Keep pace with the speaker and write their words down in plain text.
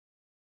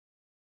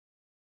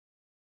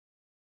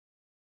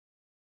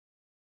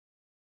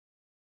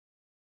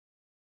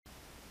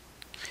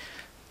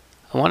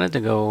I wanted to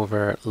go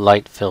over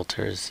light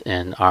filters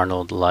in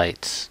Arnold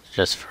Lights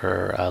just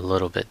for a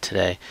little bit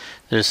today.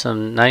 There's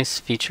some nice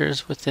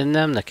features within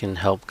them that can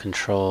help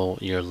control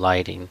your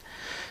lighting.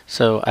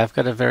 So I've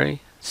got a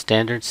very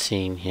standard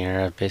scene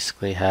here. I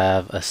basically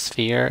have a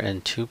sphere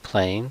and two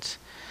planes,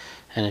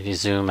 and if you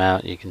zoom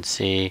out you can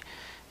see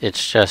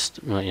it's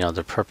just,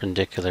 they're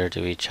perpendicular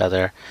to each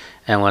other,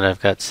 and what I've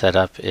got set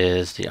up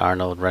is the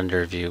Arnold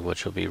render view,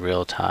 which will be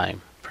real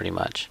time pretty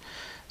much.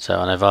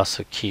 So, and I've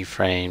also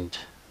keyframed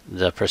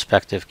the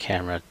perspective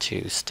camera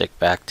to stick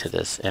back to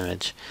this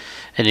image.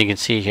 And you can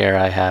see here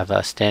I have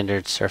a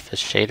standard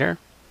surface shader.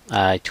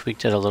 I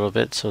tweaked it a little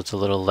bit so it's a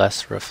little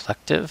less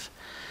reflective.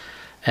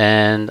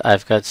 And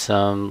I've got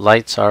some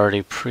lights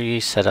already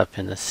pre-set up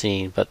in the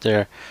scene, but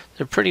they're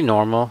pretty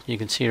normal. You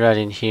can see right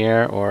in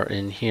here or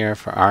in here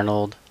for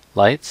Arnold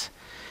lights.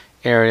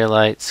 Area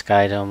light,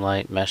 sky dome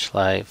light, mesh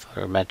light,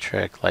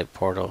 photometric, light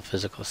portal,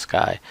 physical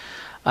sky.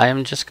 I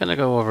am just going to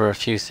go over a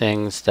few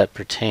things that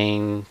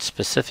pertain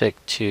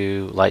specific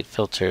to light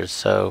filters.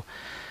 So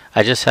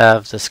I just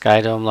have the sky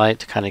dome light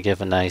to kind of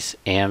give a nice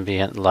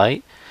ambient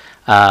light,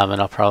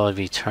 and I'll probably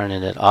be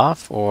turning it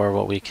off, or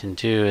what we can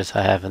do is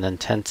I have an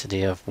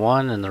intensity of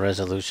 1 and the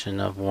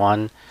resolution of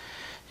 1.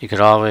 You could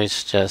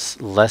always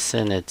just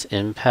lessen its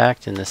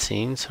impact in the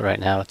scene, so right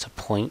now it's a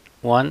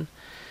 0.1.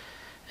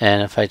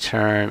 And if I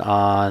turn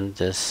on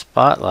this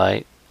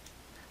spotlight,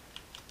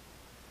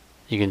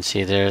 you can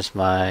see there's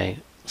my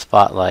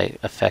spotlight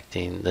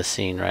affecting the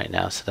scene right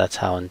now, so that's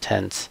how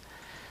intense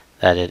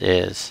that it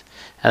is.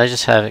 And I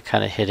just have it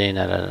kind of hitting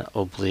at an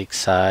oblique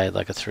side,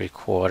 like a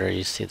 3/4.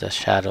 You see the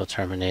shadow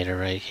terminator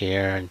right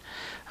here, and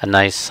a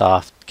nice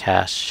soft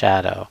cast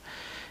shadow.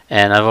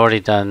 And I've already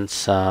done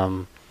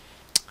some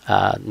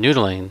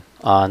noodling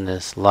on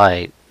this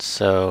light,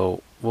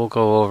 so we'll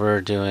go over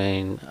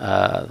doing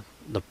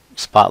the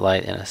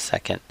spotlight in a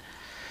second.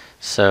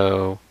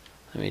 So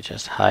let me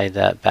just hide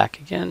that back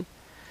again.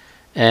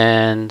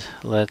 And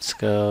let's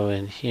go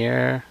in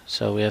here.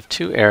 So we have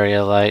two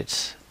area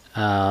lights.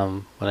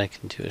 What I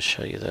can do is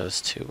show you those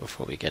two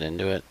before we get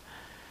into it.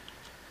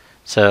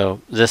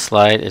 So this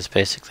light is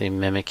basically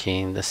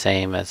mimicking the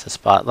same as the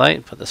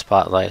spotlight, but the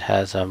spotlight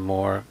has a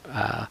more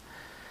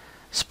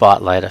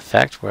spotlight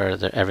effect where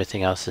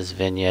everything else is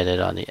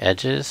vignetted on the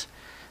edges,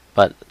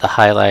 but the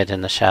highlight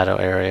and the shadow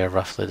area are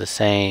roughly the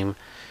same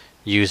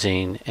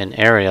using an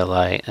area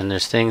light. And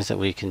there's things that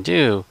we can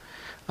do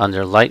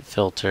under light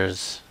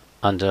filters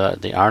under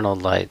the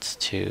Arnold lights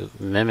to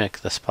mimic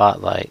the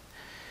spotlight,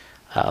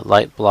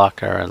 light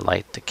blocker and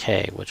light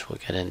decay, which we'll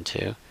get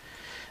into.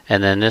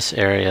 And then this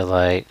area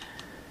light,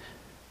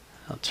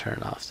 I'll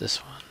turn off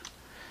this one.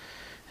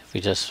 If we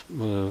just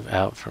move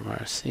out from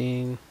our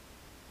scene,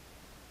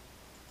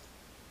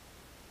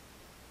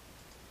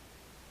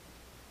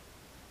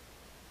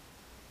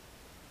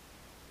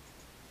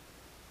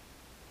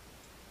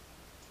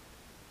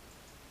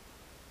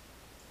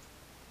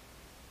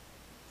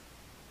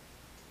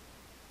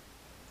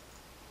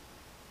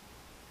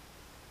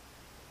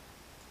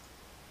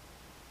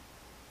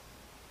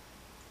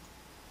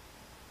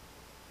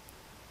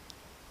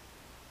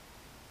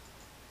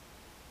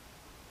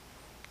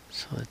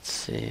 so let's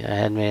see, I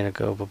had made a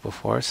Gobo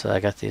before, so I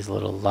got these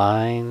little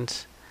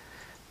lines,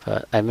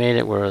 but I made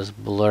it where it was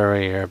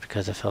blurrier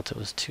because I felt it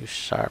was too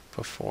sharp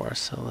before.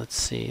 So let's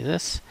see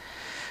this.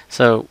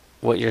 So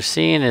what you're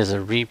seeing is a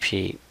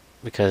repeat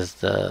because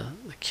the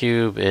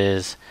cube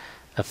is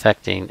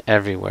affecting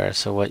everywhere.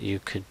 So what you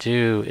could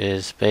do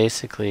is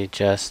basically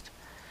just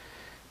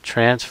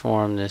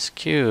transform this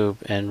cube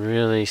and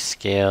really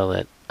scale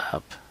it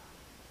up.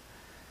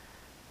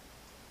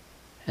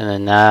 And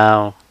then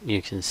now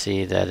you can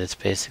see that it's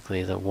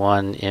basically the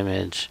one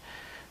image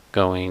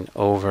going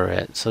over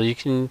it. So you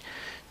can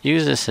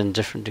use this in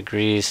different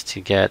degrees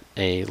to get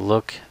a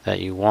look that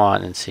you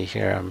want. And see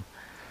here I'm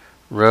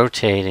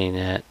rotating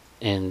it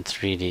in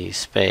 3D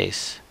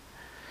space.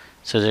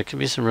 So there can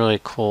be some really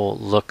cool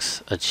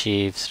looks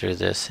achieved through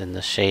this in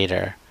the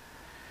shader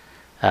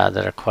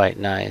that are quite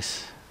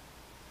nice.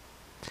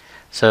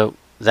 So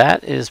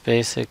that is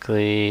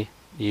basically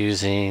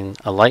using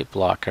a light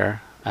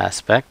blocker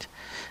aspect.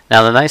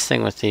 Now the nice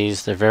thing with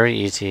these, they're very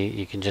easy.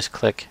 You can just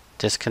click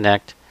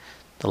disconnect,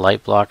 the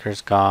light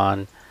blocker's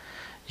gone.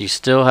 You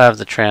still have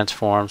the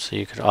transform, so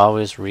you could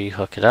always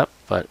re-hook it up,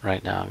 but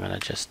right now I'm going to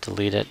just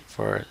delete it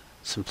for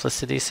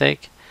simplicity's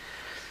sake.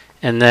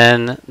 And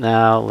then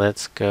now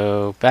let's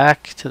go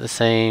back to the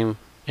same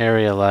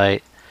area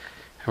light,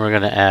 and we're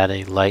going to add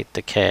a light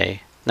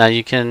decay. Now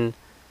you can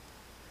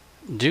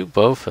do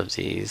both of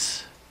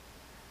these.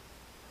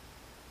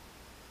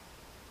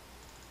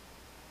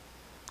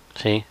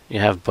 See, you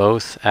have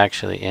both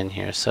actually in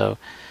here. So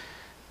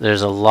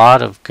there's a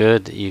lot of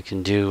good that you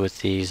can do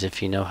with these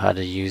if you know how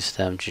to use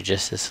them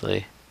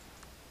judiciously.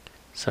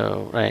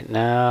 So right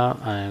now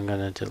I'm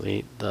going to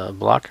delete the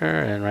blocker,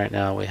 and right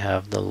now we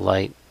have the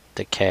light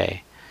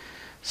decay.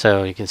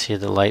 So you can see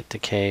the light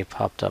decay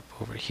popped up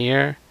over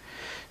here.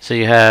 So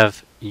you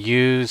have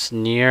use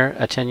near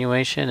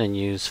attenuation and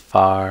use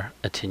far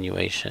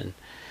attenuation.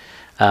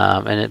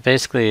 And it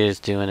basically is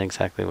doing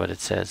exactly what it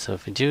says. So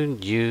if we do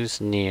use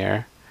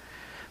near,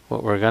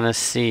 what we're going to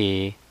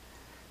see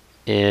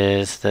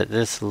is that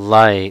this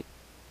light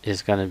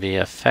is going to be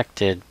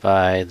affected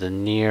by the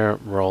near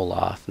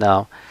roll-off.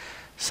 Now,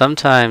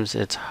 sometimes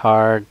it's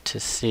hard to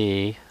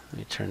see. Let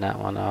me turn that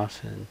one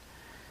off and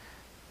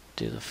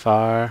do the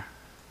far.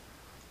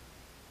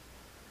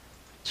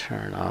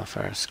 Turn off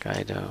our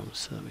sky dome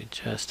so that we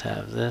just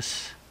have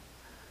this.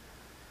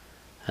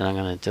 And I'm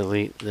going to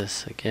delete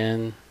this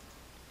again.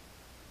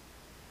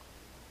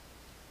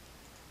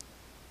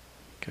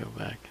 Go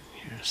back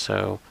in here.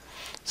 So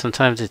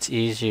sometimes it's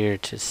easier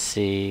to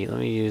see. Let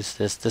me use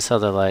this. This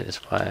other light is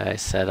why I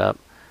set up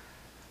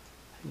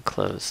and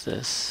close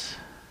this.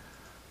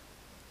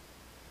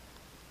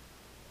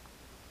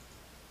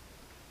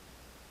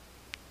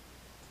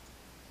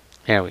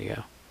 There we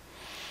go.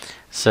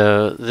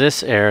 So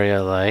this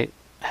area light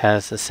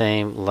has the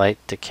same light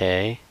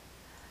decay.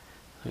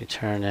 Let me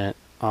turn it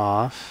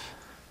off.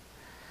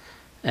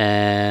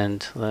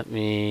 And let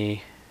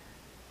me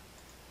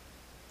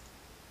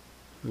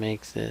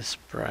make this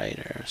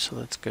brighter. So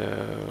let's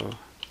go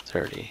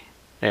 30.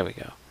 There we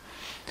go.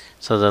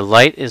 So the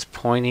light is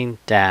pointing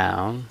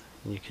down.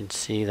 You can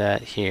see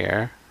that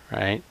here,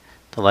 right?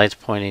 The light's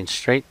pointing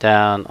straight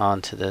down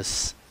onto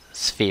this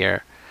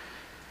sphere.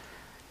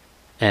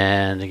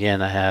 And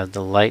again, I have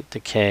the light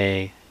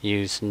decay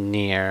used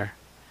near.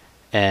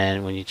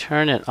 And when you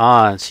turn it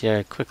on, see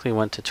I quickly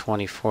went to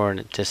 24 and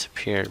it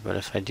disappeared. But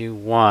if I do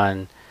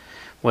 1,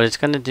 what it's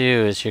going to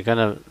do is you're going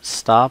to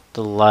stop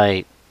the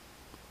light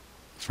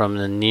from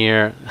the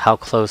near, how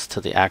close to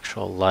the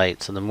actual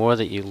light. So the more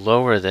that you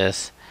lower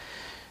this,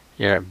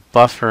 you're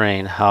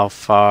buffering how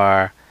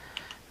far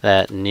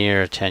that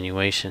near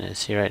attenuation is.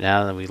 See right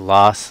now that we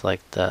lost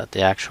like the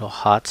actual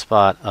hot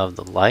spot of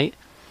the light.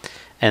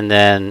 And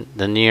then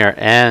the near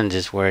end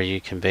is where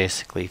you can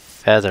basically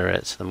feather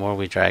it. So the more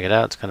we drag it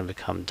out, it's going to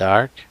become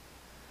dark.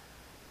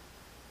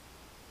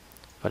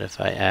 But if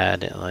I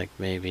add it like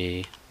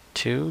maybe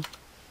 2,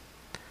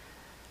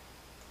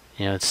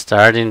 you know, it's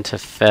starting to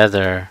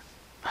feather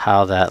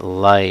how that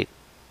light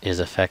is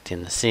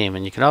affecting the seam.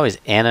 And you can always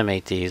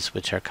animate these,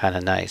 which are kind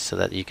of nice, so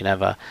that you can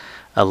have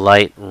a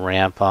light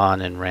ramp on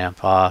and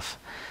ramp off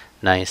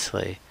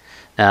nicely.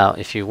 Now,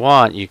 if you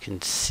want, you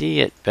can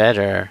see it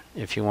better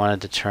if you wanted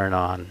to turn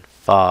on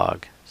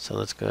fog. So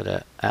let's go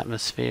to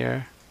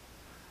atmosphere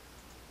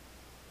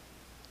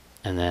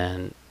and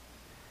then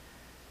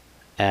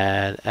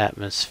add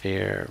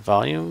atmosphere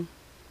volume.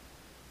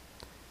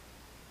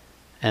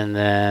 And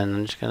then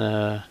I'm just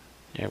gonna,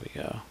 there we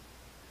go.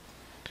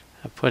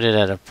 I put it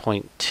at a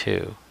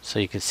 0.2 so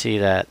you can see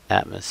that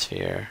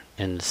atmosphere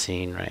in the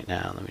scene right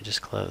now. Let me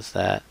just close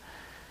that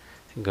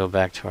and go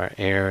back to our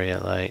area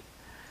light.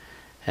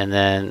 And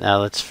then now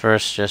let's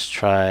first just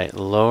try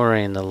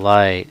lowering the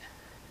light.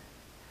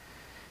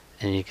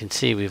 And you can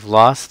see we've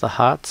lost the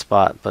hot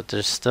spot, but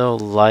there's still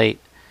light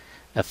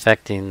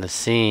affecting the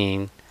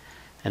scene.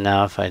 And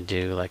now if I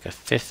do like a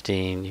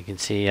 15, you can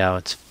see how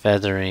it's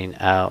feathering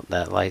out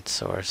that light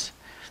source.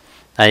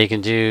 Now you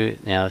can do,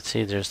 now let's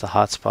see, there's the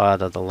hot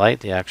spot of the light.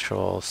 The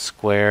actual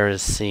square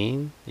is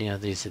seen. You know,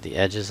 these are the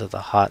edges of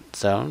the hot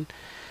zone.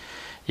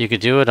 You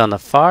could do it on the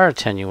far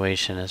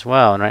attenuation as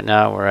well. And right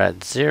now we're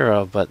at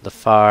 0, but the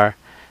far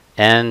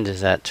end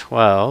is at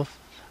 12.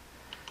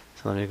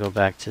 So let me go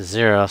back to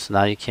 0. So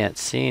now you can't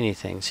see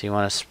anything. So you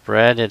want to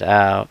spread it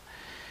out.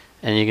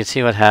 And you can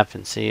see what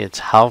happens. See, it's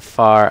how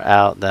far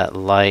out that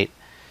light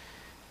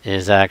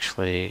is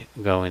actually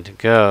going to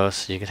go.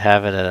 So you could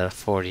have it at a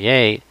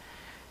 48.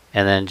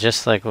 And then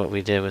just like what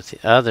we did with the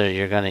other,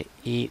 you're going to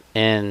eat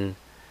in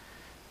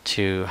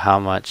to how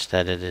much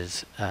that it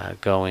is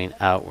going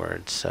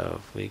outward. So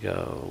if we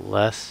go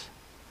less,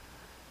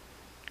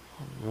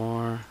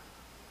 more,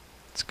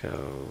 let's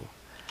go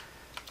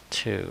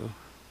 2.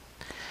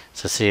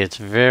 So see, it's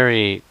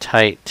very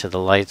tight to the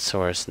light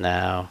source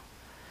now.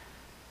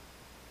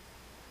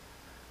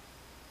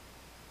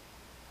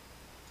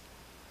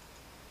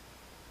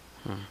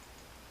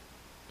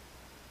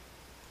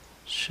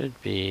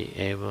 Should be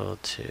able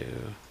to,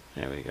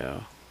 there we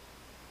go.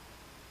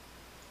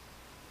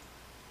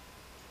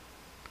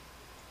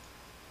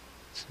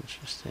 It's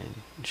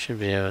interesting. You should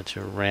be able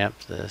to ramp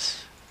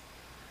this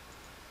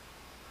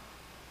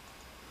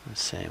the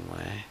same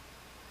way.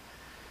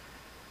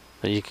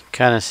 But you can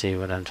kind of see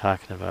what I'm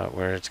talking about,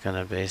 where it's going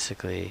to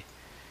basically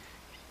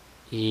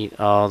eat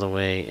all the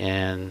way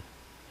in.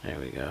 There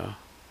we go.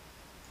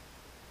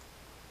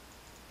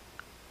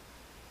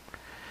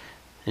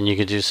 And you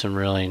could do some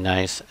really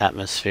nice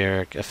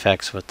atmospheric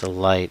effects with the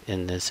light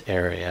in this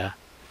area.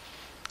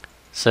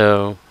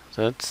 So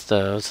that's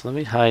those. Let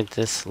me hide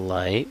this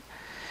light.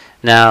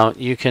 Now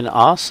you can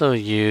also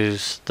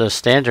use the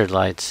standard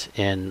lights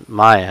in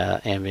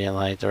Maya, ambient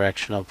light,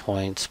 directional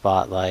point,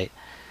 spotlight,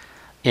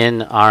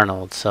 in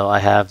Arnold. So I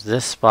have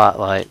this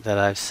spotlight that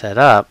I've set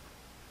up.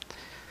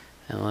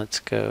 And let's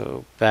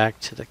go back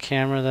to the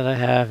camera that I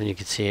have, and you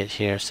can see it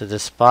here. So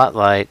this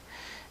spotlight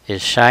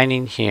is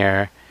shining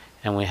here,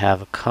 and we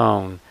have a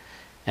cone.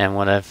 And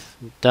what I've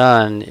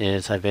done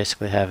is I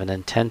basically have an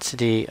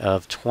intensity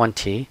of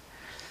 20,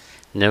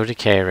 no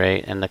decay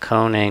rate, and the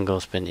cone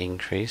angle's been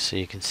increased. So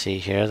you can see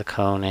here the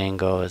cone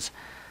angle is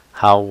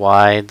how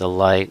wide the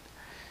light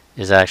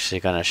is actually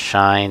going to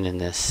shine in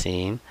this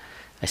scene.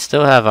 I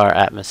still have our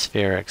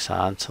atmospherics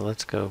on, so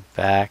let's go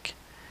back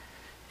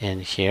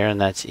in here,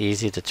 and that's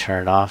easy to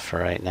turn off for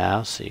right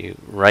now. So you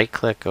right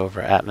click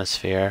over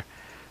atmosphere,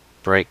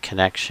 break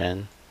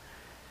connection,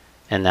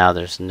 and now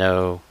there's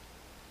no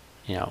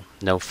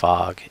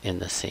fog in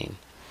the scene.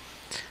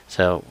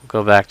 So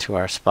go back to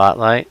our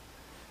spotlight,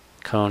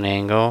 cone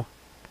angle.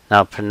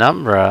 Now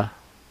penumbra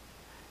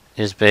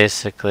is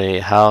basically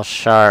how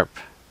sharp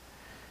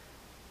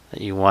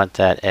that you want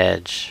that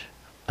edge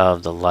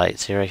of the light.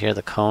 See right here,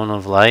 the cone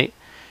of light.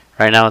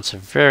 Right now it's a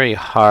very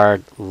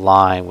hard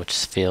line,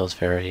 which feels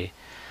very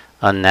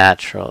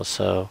unnatural.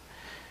 So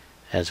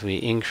as we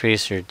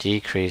increase or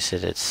decrease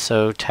it, it's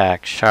so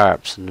tack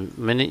sharp. So the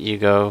minute you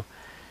go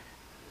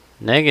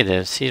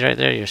negative, see right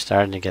there, you're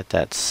starting to get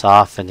that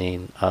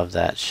softening of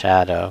that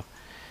shadow,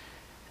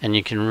 and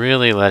you can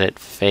really let it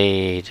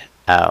fade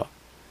out.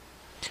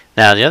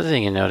 Now the other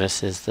thing you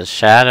notice is the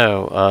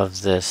shadow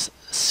of this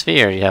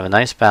sphere. You have a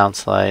nice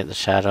bounce light, the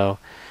shadow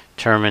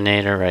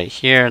terminator right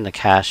here, and the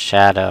cast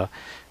shadow.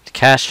 The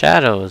cast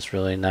shadow is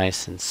really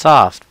nice and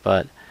soft,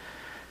 but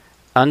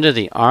under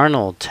the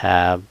Arnold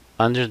tab,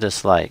 under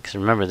this light, because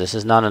remember this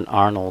is not an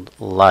Arnold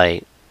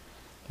light,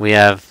 we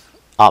have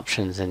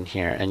options in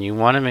here, and you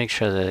want to make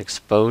sure that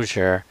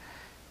exposure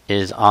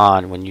is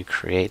on when you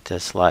create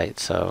this light.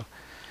 So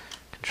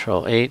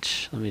Control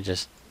H, let me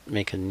just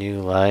make a new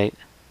light,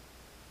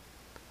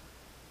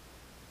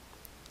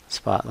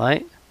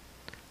 spotlight.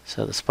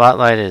 So the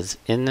spotlight is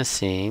in the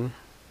scene.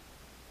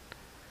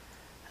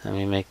 Let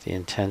me make the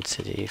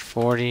intensity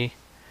 40,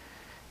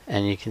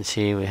 and you can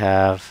see we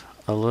have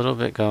a little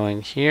bit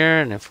going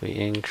here, and if we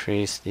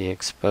increase the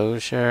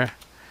exposure,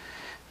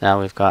 now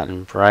we've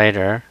gotten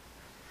brighter.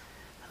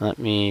 Let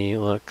me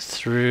look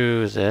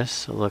through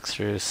this, look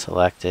through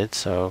selected.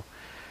 So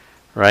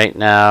right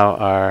now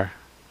our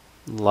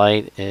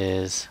light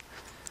is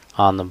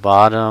on the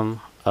bottom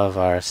of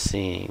our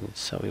scene.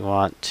 So we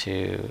want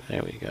to,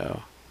 there we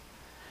go,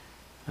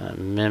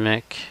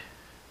 mimic,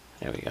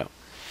 there we go,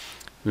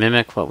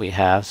 mimic what we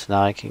have. So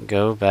now I can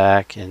go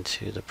back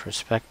into the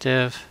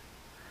perspective,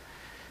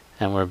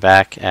 and we're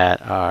back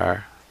at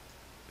our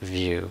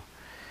view.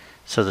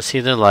 So to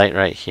see the light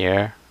right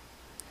here,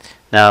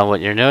 now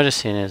what you're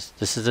noticing is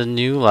this is a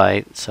new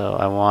light, so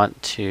I want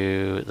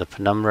to the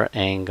penumbra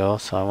angle,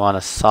 so I want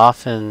to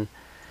soften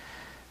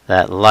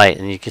that light,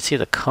 and you can see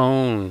the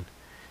cone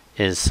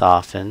is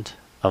softened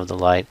of the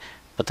light,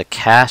 but the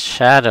cast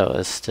shadow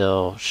is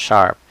still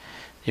sharp.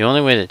 The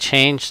only way to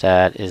change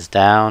that is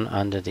down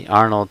under the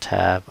Arnold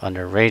tab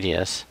under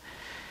radius,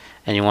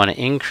 and you want to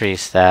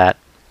increase that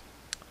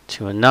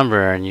to a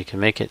number, and you can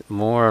make it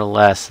more or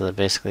less so that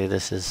basically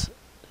this is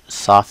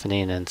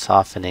softening and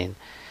softening,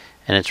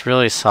 and it's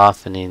really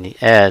softening the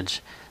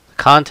edge. The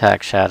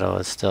contact shadow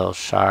is still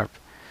sharp,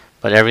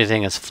 but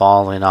everything is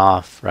falling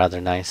off rather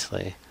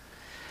nicely.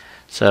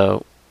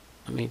 So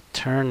let me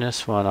turn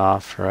this one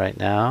off for right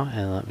now,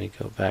 and let me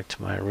go back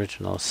to my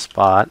original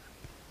spot,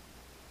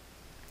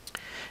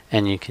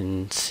 and you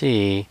can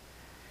see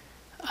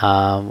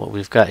what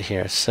we've got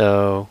here.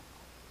 So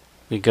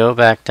we go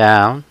back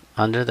down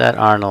under that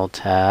Arnold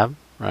tab,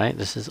 right?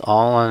 This is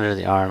all under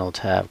the Arnold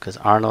tab because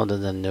Arnold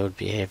is the node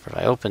behavior. If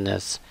I open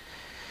this,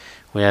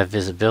 we have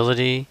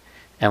visibility,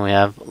 and we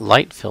have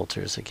light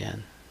filters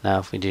again. Now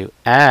if we do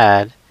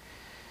add,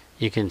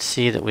 you can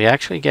see that we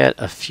actually get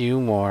a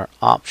few more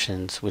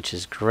options, which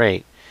is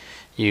great.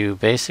 You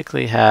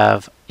basically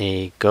have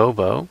a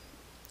Gobo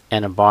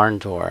and a barn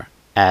door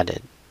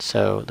added.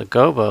 So the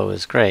Gobo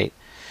is great.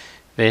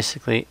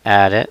 Basically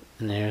add it,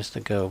 and there's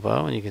the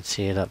Gobo, and you can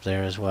see it up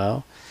there as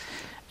well.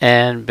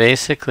 And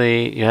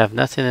basically you have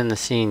nothing in the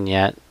scene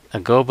yet. A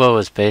Gobo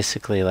is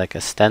basically like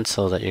a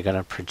stencil that you're going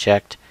to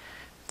project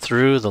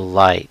through the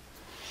light,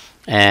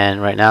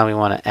 and right now we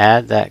want to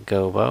add that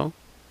Gobo,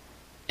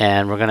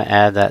 and we're going to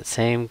add that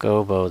same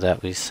Gobo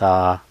that we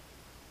saw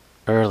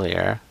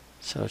earlier.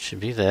 So it should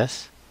be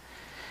this,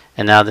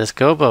 and now this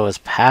Gobo is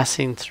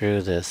passing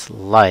through this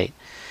light,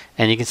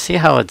 and you can see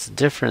how it's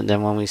different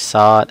than when we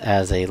saw it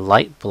as a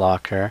light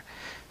blocker,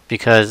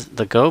 because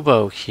the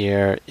Gobo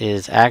here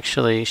is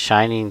actually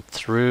shining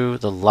through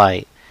the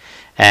light,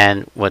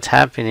 and what's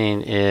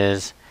happening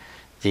is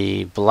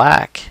the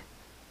black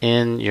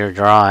in your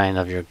drawing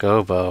of your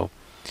Gobo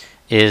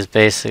is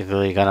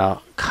basically going to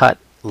cut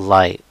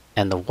light,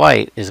 and the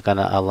white is going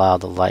to allow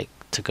the light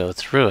to go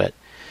through it.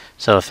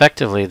 So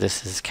effectively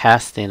this is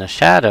casting a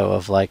shadow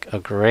of like a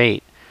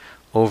grate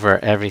over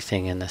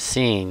everything in the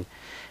scene,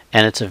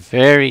 and it's a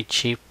very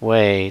cheap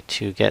way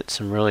to get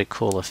some really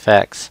cool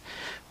effects,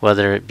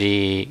 whether it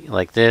be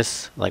like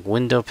this, like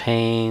window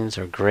panes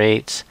or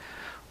grates,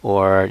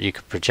 or you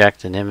could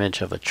project an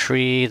image of a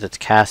tree that's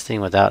casting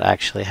without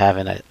actually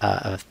having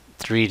a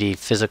 3D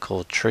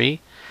physical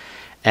tree,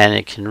 and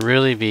it can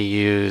really be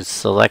used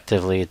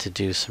selectively to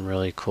do some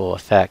really cool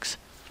effects.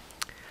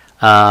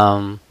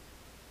 And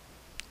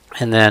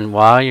then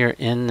while you're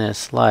in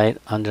this light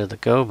under the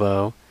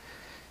gobo,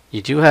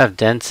 you do have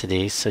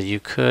density, so you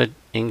could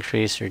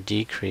increase or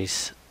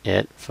decrease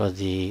it for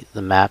the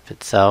map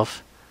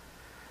itself.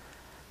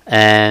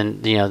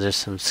 And there's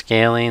some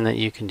scaling that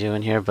you can do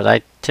in here, but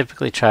I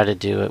typically try to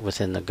do it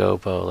within the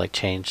gobo, like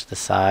change the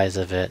size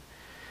of it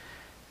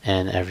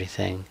and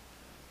everything.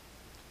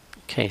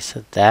 Okay,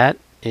 so that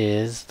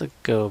is the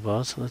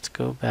gobo. So let's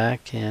go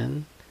back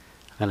in.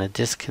 I'm going to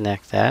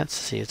disconnect that.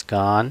 See, it's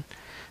gone.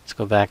 Let's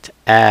go back to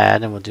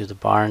add, and we'll do the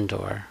barn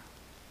door.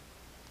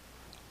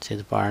 See,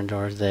 the barn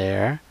door is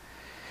there.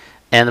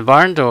 And the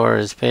barn door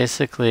is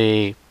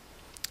basically,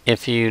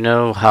 if you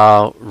know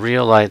how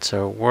real lights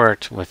are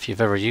worked, if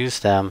you've ever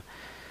used them,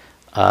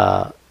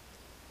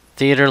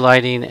 theater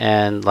lighting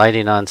and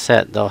lighting on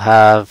set, they'll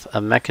have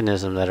a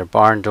mechanism that are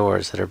barn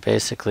doors that are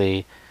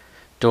basically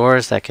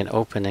doors that can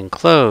open and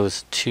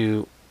close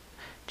to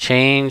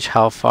change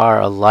how far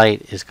a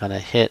light is going to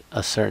hit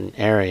a certain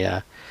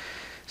area.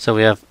 So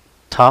we have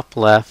top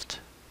left,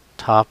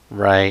 top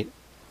right,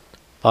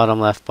 bottom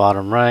left,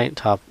 bottom right,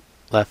 top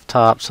left,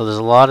 top. So there's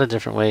a lot of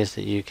different ways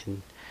that you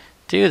can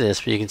do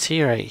this, but you can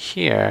see right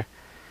here,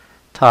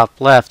 top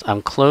left,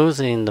 I'm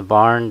closing the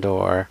barn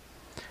door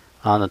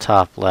on the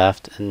top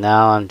left, and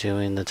now I'm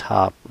doing the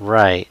top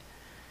right.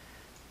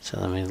 So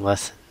let me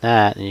lessen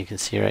that, and you can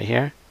see right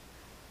here,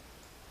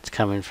 it's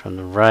coming from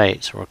the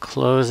right. So we're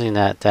closing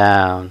that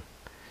down.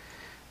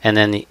 And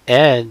then the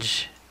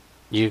edge,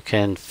 you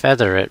can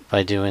feather it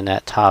by doing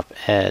that top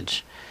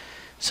edge.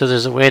 So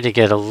there's a way to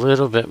get a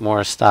little bit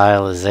more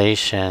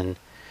stylization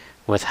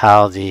with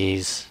how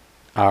these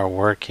are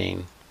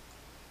working.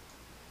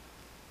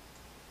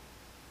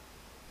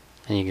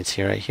 And you can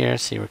see right here,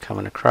 see we're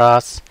coming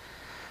across,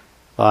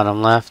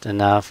 bottom left, and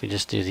now if we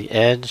just do the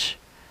edge,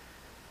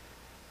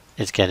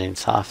 it's getting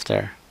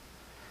softer.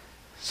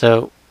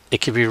 So it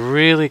could be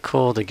really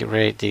cool to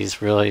create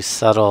these really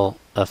subtle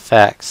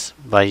effects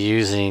by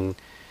using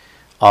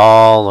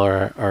all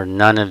or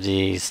none of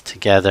these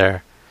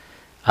together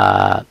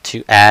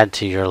to add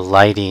to your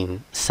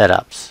lighting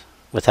setups.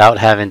 Without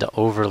having to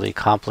overly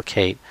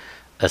complicate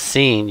a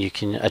scene, you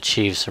can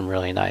achieve some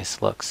really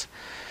nice looks.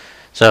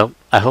 So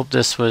I hope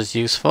this was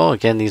useful.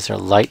 Again, these are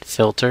light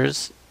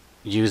filters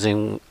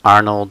using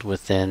Arnold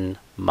within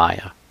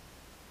Maya.